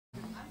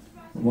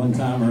one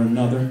time or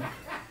another.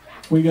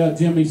 We got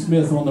Jimmy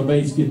Smith on the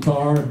bass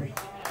guitar,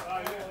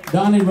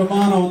 Donny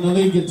Romano on the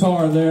lead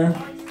guitar there,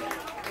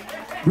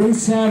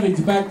 Bruce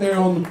Savage back there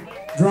on the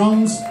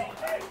drums,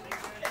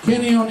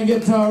 Kenney on the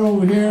guitar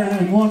over here,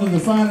 and one of the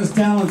finest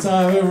talents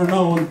I've ever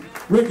known,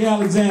 Rick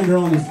Alexander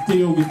on the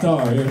steel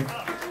guitar here.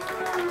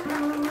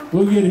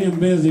 We'll get him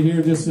busy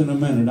here just in a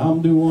minute.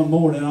 I'm going to do one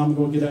more, then I'm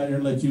going to get out here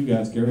and let you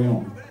guys carry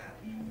on.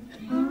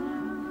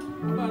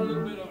 About a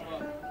little bit of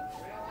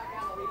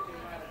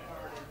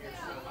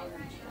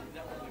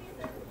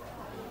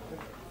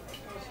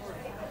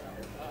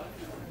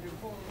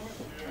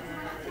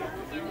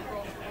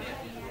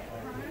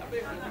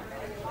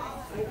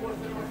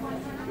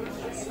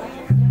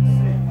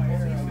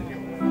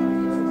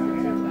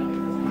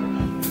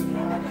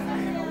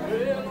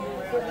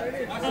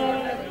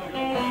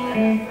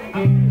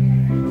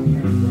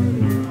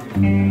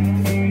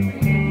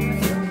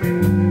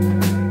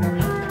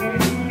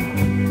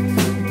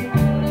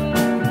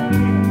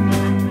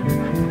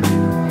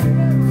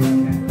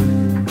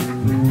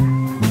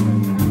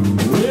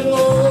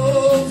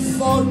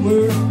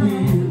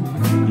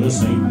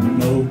this ain't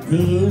no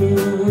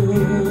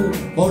good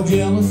for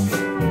jealous.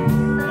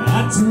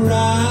 I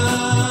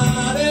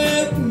tried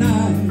at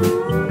night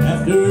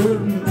after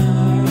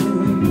night.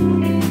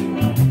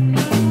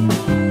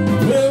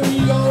 Well,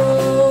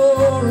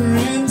 you're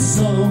in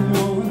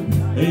someone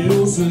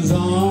else's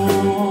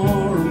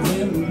arms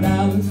in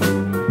Dallas.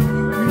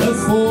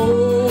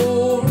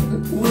 Before the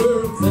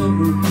worth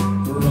ever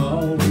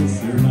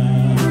crossed your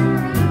mind.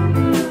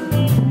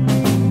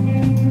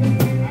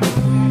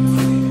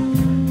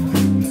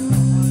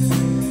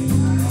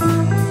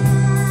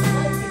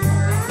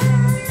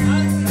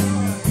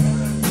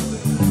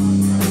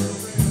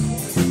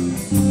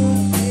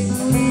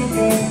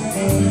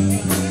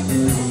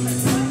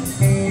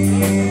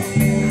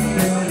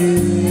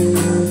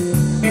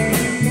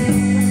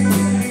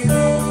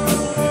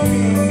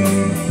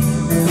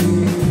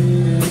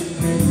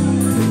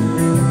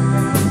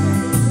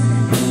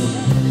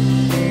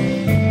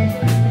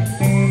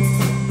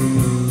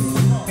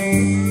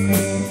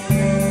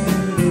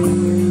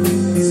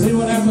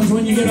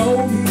 When you get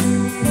old, you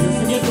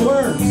forget the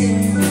words.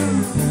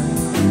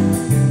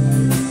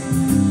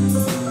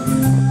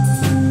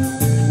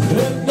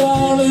 But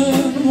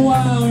darling,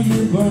 while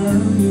you're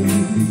burning,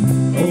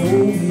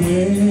 oh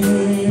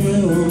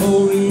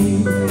memory,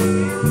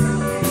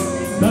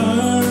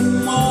 burn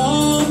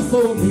one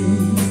for me,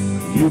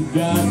 you've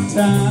got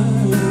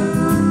time.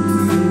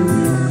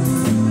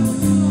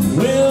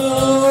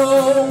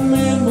 Well,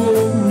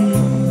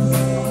 memories,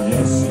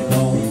 yes, it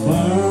don't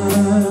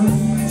burn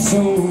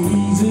so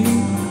easy.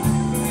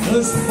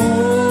 Just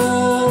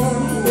for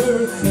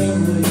worth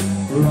ever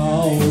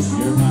cross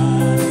your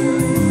mind.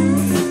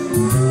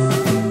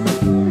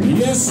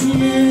 Yes,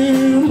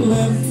 you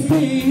left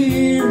me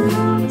here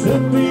to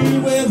be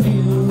with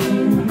him,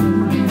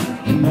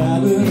 and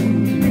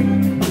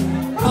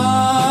I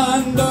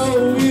know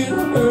it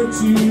hurt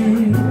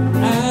you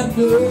at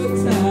the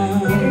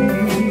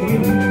time.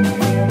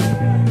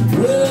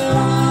 Well, I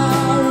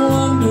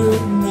wonder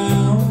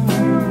now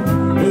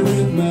if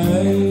it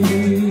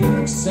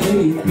makes a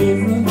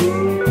difference.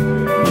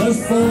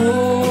 For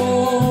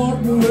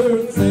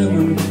worth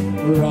ever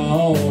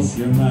cross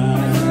your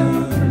mind.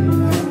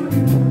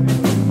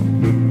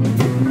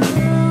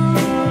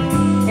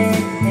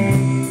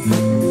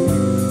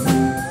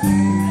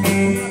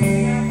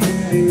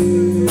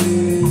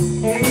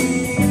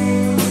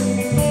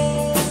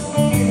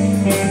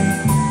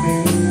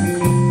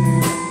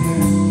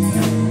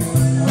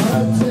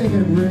 I'll take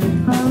it, Rick.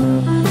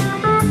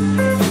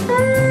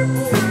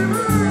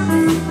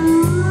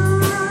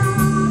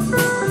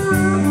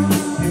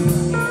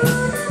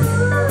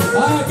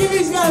 Give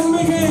these guys a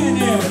big hand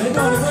there. They're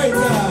doing a great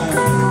job.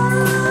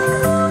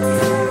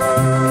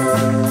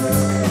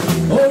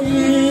 Oh,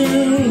 you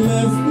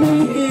left me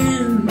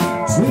here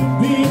to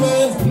be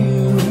with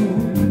you,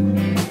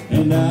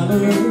 and I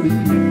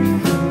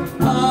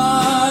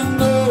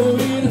know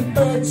it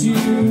hurt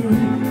you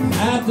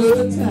at the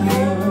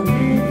time.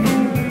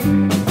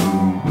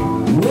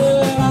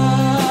 Well, I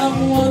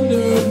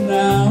wonder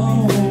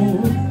now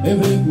if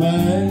it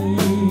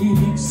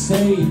makes a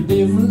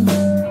difference.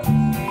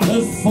 The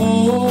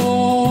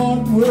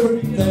Fort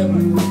Worth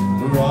ever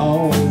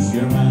cross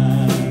your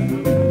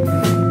mind.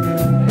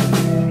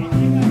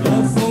 The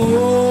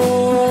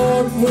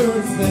Fort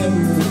Worth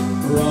ever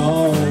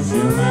cross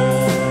your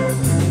mind.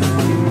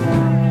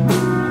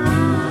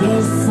 The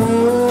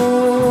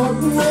Fort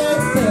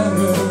Worth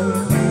ever,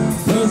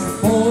 the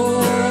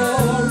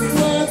Fort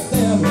Worth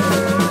ever,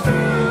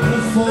 the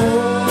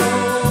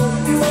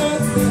Fort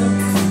Worth ever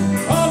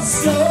cross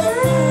your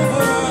mind.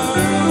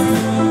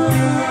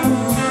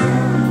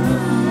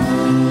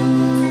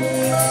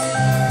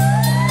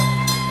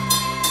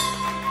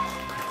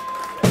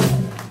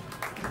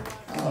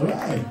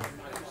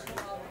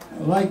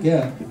 I like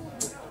that.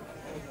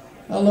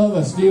 I love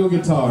a steel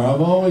guitar.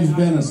 I've always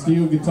been a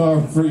steel guitar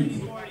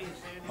freak.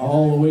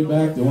 All the way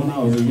back to when I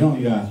was a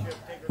young guy,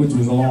 which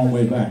was a long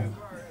way back,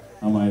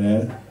 I might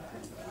add.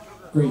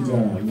 Great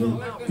job,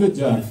 man. Good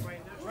job.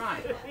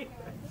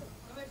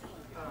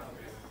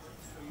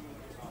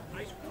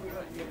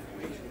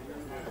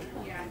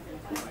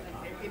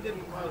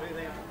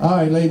 All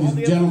right, ladies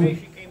and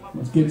gentlemen,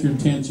 let's get your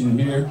attention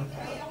here.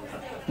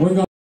 We're going